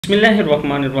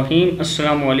बिस्मिल्लाहिर्रहमानिर्रहीम।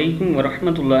 अस्सलामु अलैकुम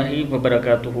वरहमतुल्लाहि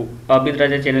वबरकातुहू। आबिद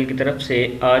राजा चैनल की तरफ से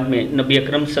आज मैं नबी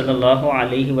अकरम सल्लल्लाहु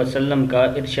अलैहि वसल्लम का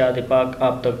इरशाद पाक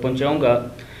आप तक पहुंचाऊंगा।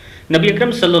 नबी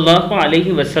अकरम सल्लल्लाहु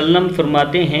अलैहि वसल्लम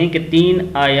फरमाते हैं कि 3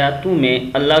 आयातों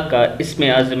में अल्लाह का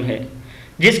इस्म आज़म है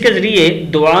जिसके ज़रिए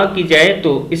दुआ की जाए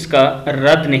तो इसका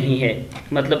रद्द नहीं है।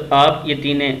 मतलब आप ये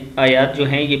 3 आयात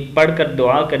जो हैं ये पढ़ कर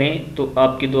दुआ करें तो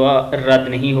आपकी दुआ रद्द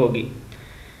नहीं होगी।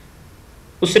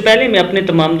 उससे पहले मैं अपने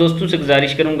तमाम दोस्तों से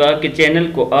गुजारिश करूंगा कि चैनल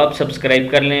को आप सब्सक्राइब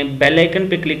कर लें, बेल आइकन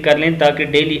पर क्लिक कर लें ताकि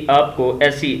डेली आपको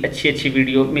ऐसी अच्छी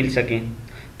वीडियो मिल सकें।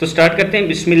 तो स्टार्ट करते हैं।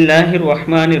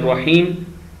 बिस्मिल्लाहिर्रहमानिर्रहीम।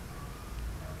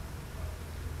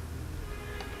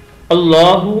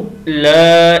 अल्लाहु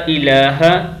ला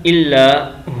इलाहा इल्ला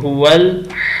हुवल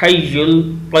हय्युल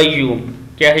क़य्यूम।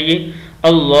 क्या है ये?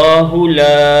 अल्लाहु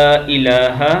ला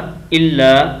इलाहा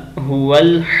इल्ला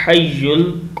हुवल हय्युल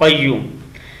क़य्यूम।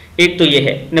 एक तो यह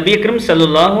है नबी अकरम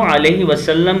सल्लल्लाहु अलैहि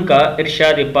वसल्लम का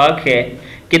इरशाद पाक है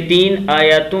कि 3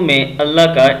 आयतों में अल्लाह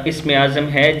का इस्म आज़म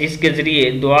है जिसके ज़रिए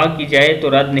दुआ की जाए तो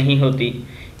रद्द नहीं होती।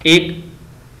 एक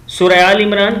सूरह आल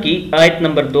इमरान की आयत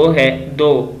नंबर 2 है,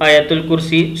 2 आयतुल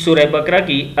कुर्सी सूरह बकरा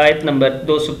की आयत नंबर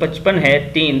 255 है,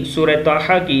 3 सूरह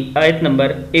ताहा की आयत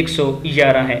नंबर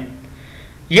 111 है।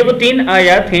 ये वो 3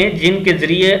 आयत हैं जिनके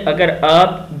ज़रिए अगर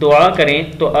आप दुआ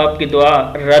करें तो आपकी दुआ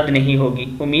रद्द नहीं होगी।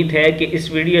 उम्मीद है कि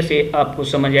इस वीडियो से आपको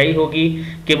समझ आई होगी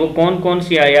कि वो कौन कौन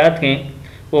सी आयत हैं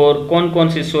और कौन कौन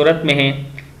सी सूरत में हैं।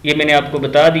 ये मैंने आपको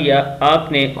बता दिया।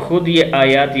 आपने ख़ुद ये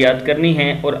आयत याद करनी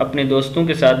है और अपने दोस्तों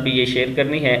के साथ भी ये शेयर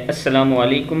करनी है। अस्सलामु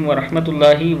अलैकुम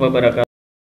वरहमतुल्लाहि वबरकातुहू।